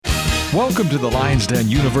Welcome to the Lion's Den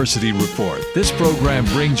University Report. This program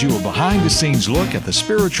brings you a behind-the-scenes look at the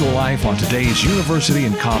spiritual life on today's university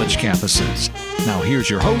and college campuses. Now here's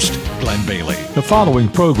your host, Glenn Bailey. The following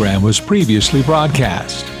program was previously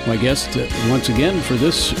broadcast. My guest once again for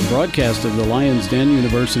this broadcast of the Lion's Den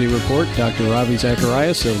University Report, Dr. Ravi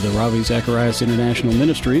Zacharias of the Ravi Zacharias International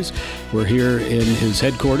Ministries. We're here in his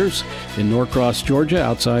headquarters in Norcross, Georgia,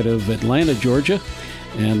 outside of Atlanta, Georgia.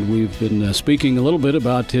 And we've been speaking a little bit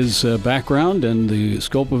about his background and the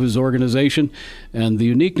scope of his organization and the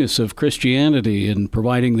uniqueness of Christianity in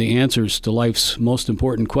providing the answers to life's most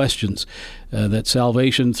important questions, that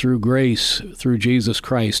salvation through grace, through Jesus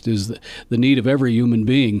Christ, is the need of every human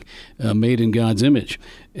being made in God's image.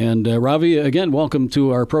 And Ravi, again, welcome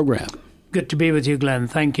to our program. Good to be with you, Glenn.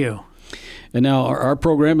 Thank you. And now our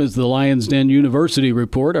program is the Lion's Den University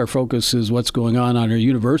Report. Our focus is what's going on our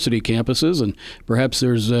university campuses, and perhaps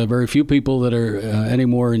there's very few people that are any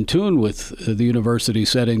more in tune with the university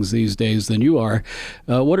settings these days than you are.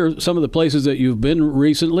 What are some of the places that you've been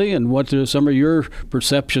recently, and what are some of your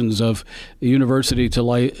perceptions of university to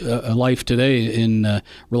life today in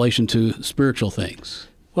relation to spiritual things?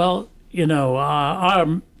 Well, you know,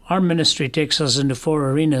 our ministry takes us into four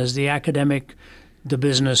arenas: the academic, the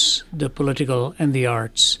business, the political, and the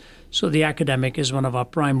arts. So the academic is one of our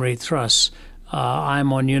primary thrusts.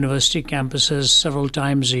 I'm on university campuses several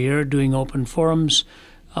times a year doing open forums.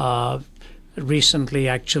 Recently,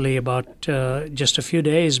 actually, about just a few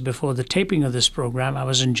days before the taping of this program, I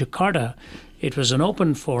was in Jakarta. It was an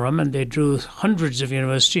open forum, and they drew hundreds of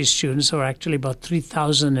university students, or actually about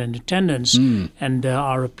 3,000 in attendance. And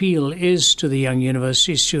our appeal is to the young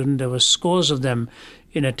university student. There were scores of them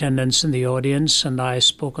in attendance in the audience, and I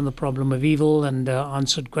spoke on the problem of evil and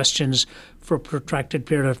answered questions for a protracted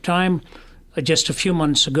period of time. Just a few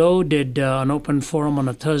months ago, did an open forum on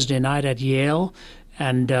a Thursday night at Yale,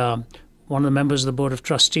 and one of the members of the Board of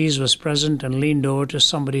Trustees was present and leaned over to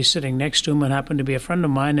somebody sitting next to him and happened to be a friend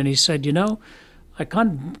of mine, and he said, "You know, I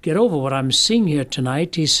can't get over what I'm seeing here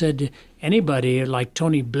tonight." He said, "Anybody like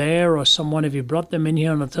Tony Blair or someone, if you brought them in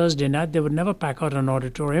here on a Thursday night, they would never pack out an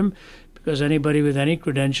auditorium, because anybody with any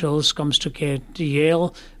credentials comes to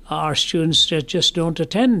Yale. Our students just don't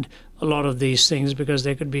attend a lot of these things because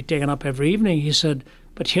they could be taken up every evening." He said,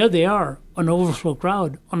 "But here they are, an overflow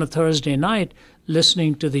crowd on a Thursday night,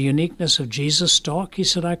 listening to the uniqueness of Jesus talk." He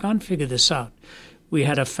said, "I can't figure this out." We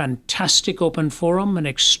had a fantastic open forum, an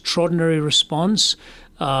extraordinary response.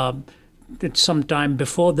 Sometime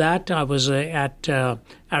before that, I was at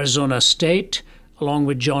Arizona State, along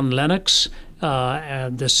with John Lennox,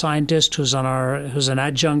 the scientist who's an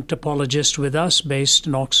adjunct topologist with us, based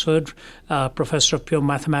in Oxford, professor of pure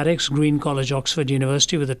mathematics, Green College, Oxford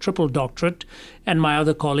University, with a triple doctorate, and my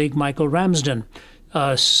other colleague, Michael Ramsden.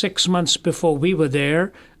 6 months before we were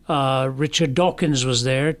there, Richard Dawkins was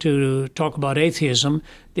there to talk about atheism.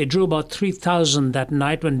 They drew about 3,000 that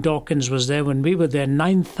night when Dawkins was there. When we were there,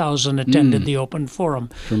 9,000 attended the open forum.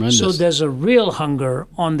 Tremendous. So there's a real hunger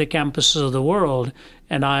on the campuses of the world,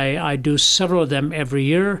 and I do several of them every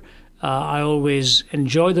year. I always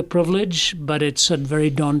enjoy the privilege, but it's a very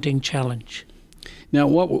daunting challenge. Now,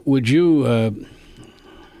 what would you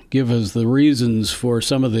give us the reasons for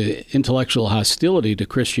some of the intellectual hostility to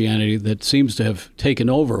Christianity that seems to have taken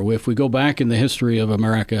over? If we go back in the history of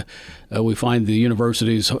America, we find the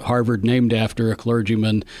universities, Harvard named after a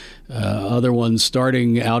clergyman, other ones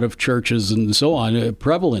starting out of churches and so on,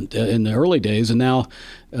 prevalent in the early days. And now,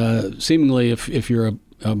 seemingly, if you're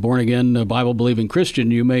a born-again, Bible-believing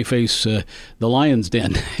Christian, you may face the Lion's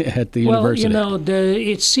Den at the university. Well, you know,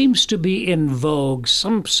 it seems to be in vogue.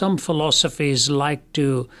 Some philosophies like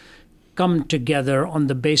to come together on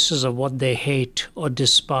the basis of what they hate or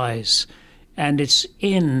despise. And it's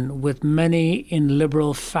with many in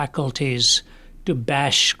liberal faculties to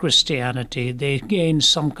bash Christianity. They gain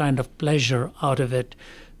some kind of pleasure out of it.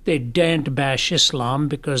 They daren't bash Islam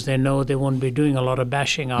because they know they won't be doing a lot of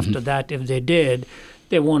bashing after that. If they did,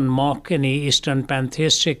 they won't mock any Eastern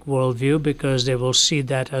pantheistic worldview because they will see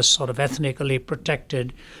that as sort of ethnically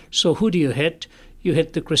protected. So who do you hit? You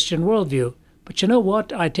hit the Christian worldview. But you know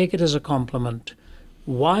what? I take it as a compliment.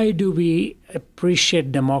 Why do we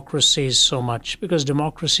appreciate democracies so much? Because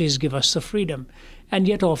democracies give us the freedom. And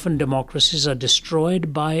yet often democracies are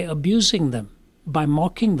destroyed by abusing them, by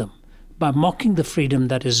mocking them, by mocking the freedom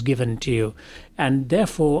that is given to you. And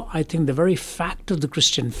therefore, I think the very fact of the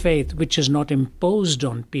Christian faith, which is not imposed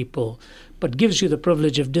on people, but gives you the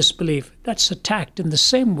privilege of disbelief, that's attacked in the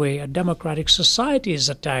same way a democratic society is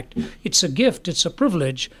attacked. It's a gift, it's a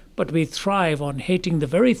privilege, but we thrive on hating the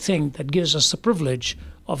very thing that gives us the privilege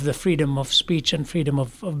of the freedom of speech and freedom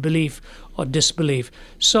of belief or disbelief.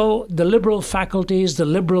 So the liberal faculties, the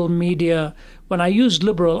liberal media, when I use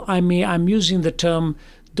liberal, I mean I'm using the term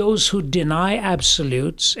those who deny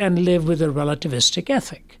absolutes and live with a relativistic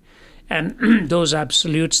ethic. And those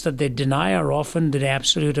absolutes that they deny are often the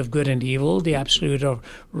absolute of good and evil, the absolute of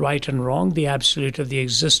right and wrong, the absolute of the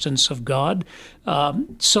existence of God.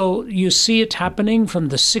 So you see it happening from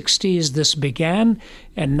the 60s, this began,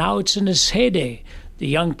 and now it's in its heyday. The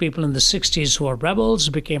young people in the 60s who are rebels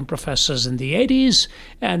became professors in the 80s,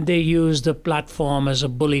 and they used the platform as a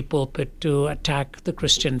bully pulpit to attack the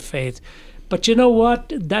Christian faith. But you know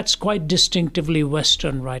what? That's quite distinctively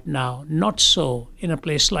Western right now. Not so in a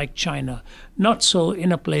place like China. Not so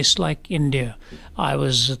in a place like India. I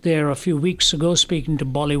was there a few weeks ago speaking to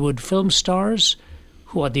Bollywood film stars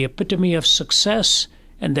who are the epitome of success,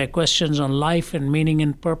 and their questions on life and meaning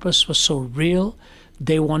and purpose were so real.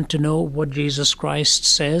 They want to know what Jesus Christ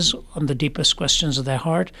says on the deepest questions of their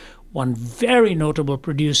heart. One very notable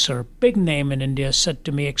producer, big name in India, said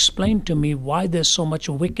to me, explain to me why there's so much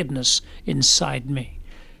wickedness inside me.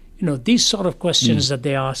 You know, these sort of questions that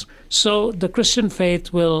they ask. So the Christian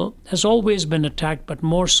faith has always been attacked, but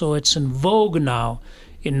more so it's in vogue now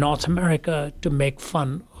in North America to make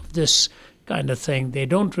fun of this kind of thing. They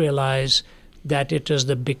don't realize that it is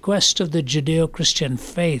the bequest of the Judeo-Christian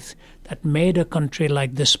faith that made a country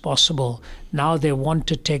like this possible. Now they want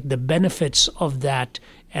to take the benefits of that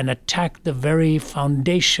and attack the very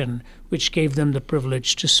foundation which gave them the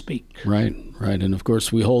privilege to speak. Right. And of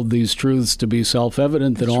course, we hold these truths to be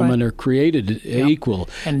self-evident, that all men are created equal.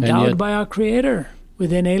 Endowed by our Creator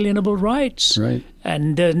with inalienable rights. Right.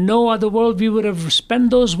 And no other worldview would have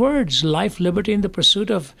spent those words, life, liberty, and the pursuit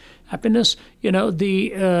of happiness. You know,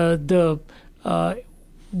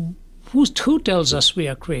 who tells us we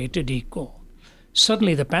are created equal?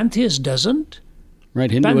 Certainly the pantheist doesn't. Right,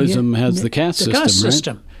 Hinduism has the caste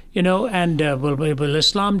system, right? You know, and will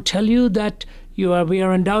Islam tell you that we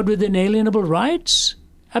are endowed with inalienable rights?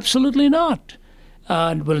 Absolutely not.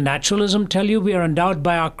 Will naturalism tell you we are endowed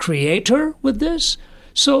by our Creator with this?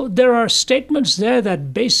 So there are statements there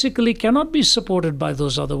that basically cannot be supported by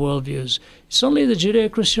those other worldviews. It's only the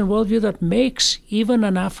Judeo-Christian worldview that makes even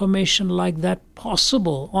an affirmation like that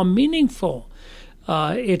possible or meaningful.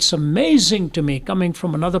 It's amazing to me, coming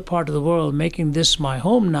from another part of the world, making this my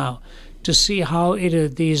home now, to see how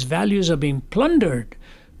these values are being plundered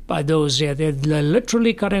by those. They're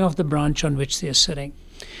literally cutting off the branch on which they're sitting.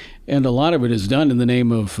 And a lot of it is done in the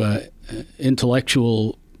name of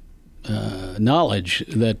intellectual knowledge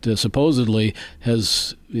that supposedly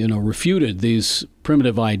has, refuted these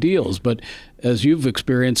primitive ideals. But as you've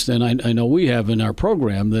experienced, and I know we have in our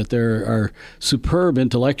program, that there are superb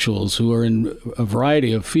intellectuals who are in a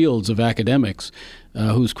variety of fields of academics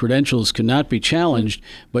whose credentials cannot be challenged,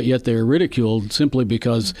 but yet they're ridiculed simply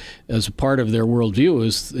because, as a part of their worldview,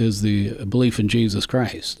 is the belief in Jesus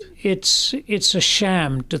Christ. It's a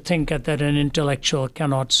sham to think that an intellectual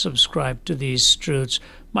cannot subscribe to these truths.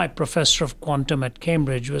 My professor of quantum at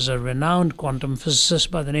Cambridge was a renowned quantum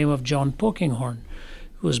physicist by the name of John Polkinghorne,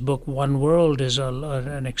 whose book One World is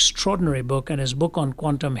an extraordinary book, and his book on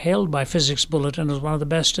quantum, hailed by Physics Bulletin as one of the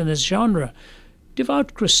best in its genre.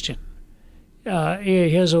 Devout Christian.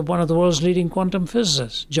 Here's one of the world's leading quantum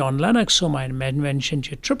physicists, John Lennox, whom I mentioned,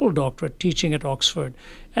 a triple doctorate teaching at Oxford.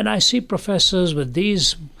 And I see professors with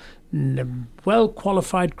these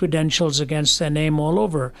well-qualified credentials against their name all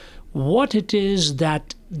over. What it is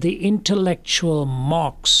that the intellectual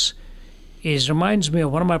mocks reminds me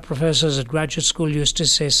of one of my professors at graduate school used to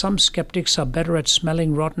say, some skeptics are better at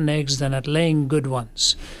smelling rotten eggs than at laying good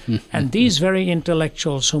ones. And these very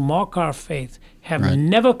intellectuals who mock our faith have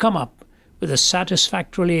never come up with a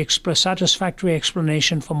satisfactory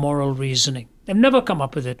explanation for moral reasoning. They've never come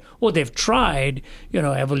up with it. Or they've tried,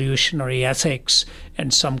 evolutionary ethics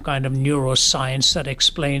and some kind of neuroscience that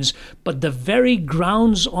explains, but the very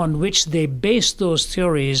grounds on which they base those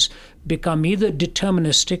theories become either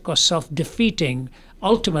deterministic or self-defeating,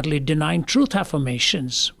 ultimately denying truth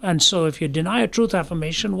affirmations. And so if you deny a truth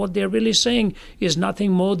affirmation, what they're really saying is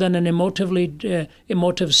nothing more than an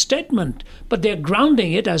emotive statement, but they're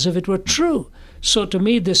grounding it as if it were true. So to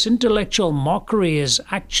me, this intellectual mockery is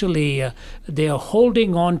actually, they are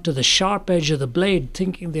holding on to the sharp edge of the blade,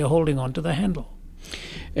 thinking they're holding on to the handle.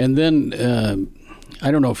 And then, I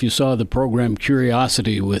don't know if you saw the program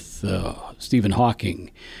Curiosity with Stephen Hawking,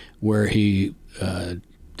 where he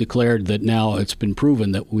declared that now it's been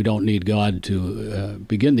proven that we don't need God to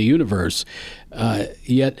begin the universe.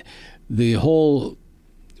 Yet the whole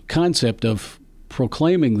concept of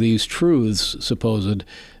proclaiming these truths, supposed,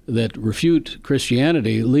 that refute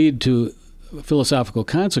Christianity, lead to philosophical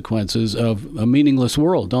consequences of a meaningless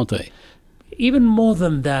world, don't they? Even more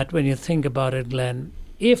than that, when you think about it, Glenn,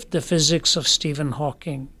 if the physics of Stephen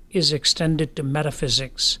Hawking is extended to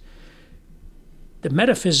metaphysics, the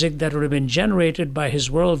metaphysic that would have been generated by his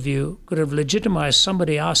worldview could have legitimized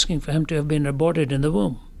somebody asking for him to have been aborted in the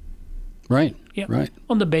womb. Right, Yeah. right.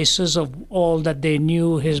 On the basis of all that they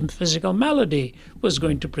knew his physical malady was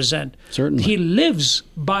going to present. Certainly. He lives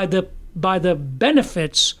by the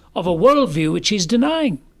benefits of a worldview which he's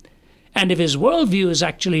denying. And if his worldview is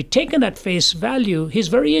actually taken at face value, his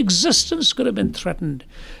very existence could have been threatened.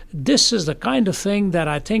 This is the kind of thing that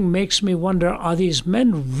I think makes me wonder, are these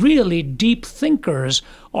men really deep thinkers,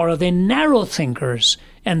 or are they narrow thinkers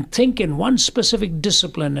and think in one specific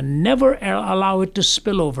discipline and never allow it to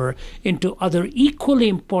spill over into other equally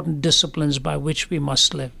important disciplines by which we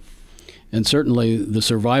must live? And certainly the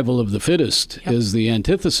survival of the fittest is the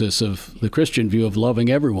antithesis of the Christian view of loving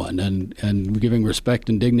everyone and giving respect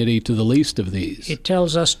and dignity to the least of these. It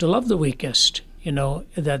tells us to love the weakest,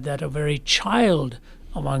 that a very child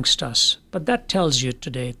amongst us. But that tells you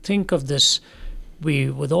today, think of this,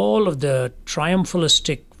 with all of the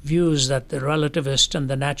triumphalistic views that the relativist and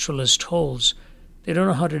the naturalist holds, they don't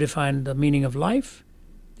know how to define the meaning of life.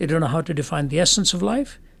 They don't know how to define the essence of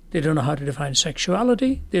life. They don't know how to define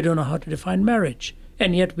sexuality. They don't know how to define marriage.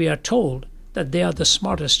 And yet we are told that they are the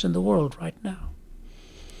smartest in the world right now.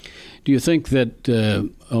 Do you think that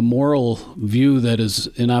a moral view that is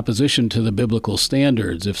in opposition to the biblical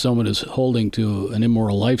standards, if someone is holding to an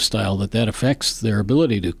immoral lifestyle, that affects their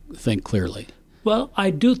ability to think clearly? Well, I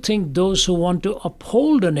do think those who want to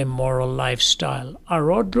uphold an immoral lifestyle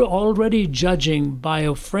are already judging by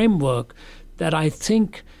a framework that I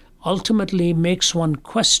think ultimately makes one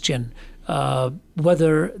question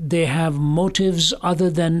whether they have motives other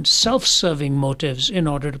than self-serving motives in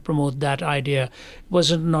order to promote that idea.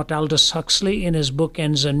 Was it not Aldous Huxley in his book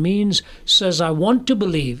Ends and Means says, I want to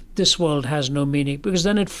believe this world has no meaning because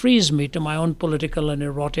then it frees me to my own political and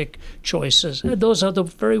erotic choices. Those are the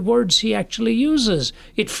very words he actually uses.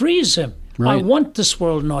 It frees him. Right. I want this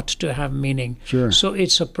world not to have meaning. Sure. So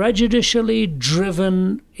it's a prejudicially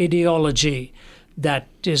driven ideology that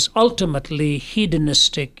is ultimately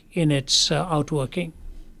hedonistic in its outworking.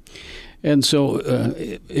 And so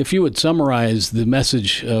if you would summarize the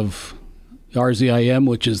message of RZIM,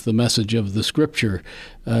 which is the message of the Scripture,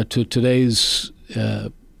 to today's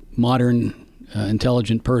modern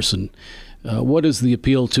intelligent person, what is the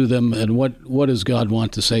appeal to them, and what does God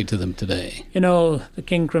want to say to them today? The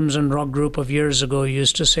King Crimson Rock group of years ago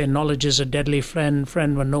used to say, knowledge is a deadly friend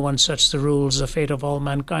when no one sets the rules. The fate of all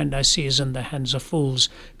mankind I see is in the hands of fools.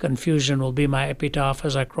 Confusion will be my epitaph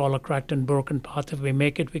as I crawl a cracked and broken path. If we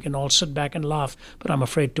make it, we can all sit back and laugh, but I'm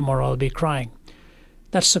afraid tomorrow I'll be crying.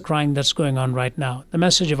 That's the crying that's going on right now. The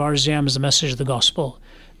message of RZM is the message of the gospel,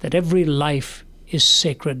 that every life is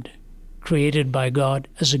sacred, created by God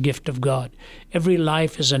as a gift of God. Every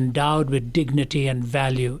life is endowed with dignity and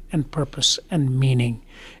value and purpose and meaning.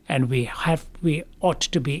 And we ought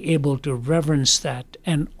to be able to reverence that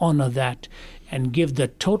and honor that and give the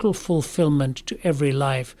total fulfillment to every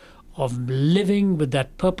life of living with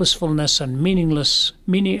that purposefulness and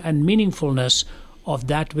meaningfulness of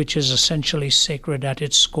that which is essentially sacred at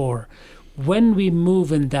its core. When we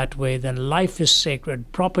move in that way, then life is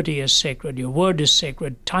sacred, property is sacred, your word is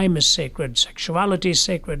sacred, time is sacred, sexuality is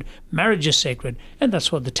sacred, marriage is sacred, and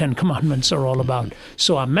that's what the Ten Commandments are all about.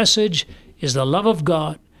 So our message is the love of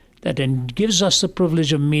God that then gives us the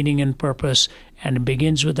privilege of meaning and purpose, and it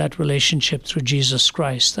begins with that relationship through Jesus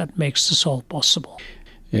Christ that makes this all possible.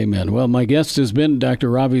 Amen. Well, my guest has been Dr.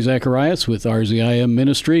 Ravi Zacharias with RZIM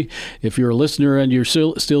Ministry. If you're a listener and you're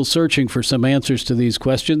still searching for some answers to these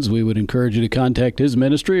questions, we would encourage you to contact his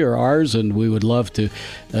ministry or ours, and we would love to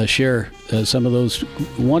share some of those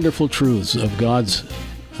wonderful truths of God's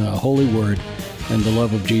holy word and the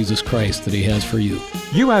love of Jesus Christ that he has for you.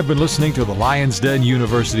 You have been listening to the Lions Den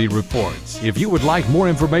University Reports. If you would like more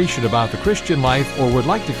information about the Christian life or would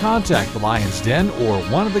like to contact the Lions Den or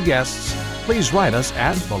one of the guests, please write us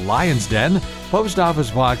at The Lions Den, Post Office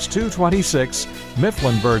Box 226,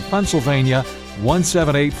 Mifflinburg, Pennsylvania,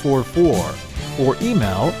 17844, or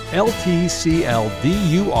email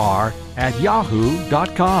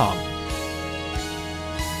ltcldur@yahoo.com.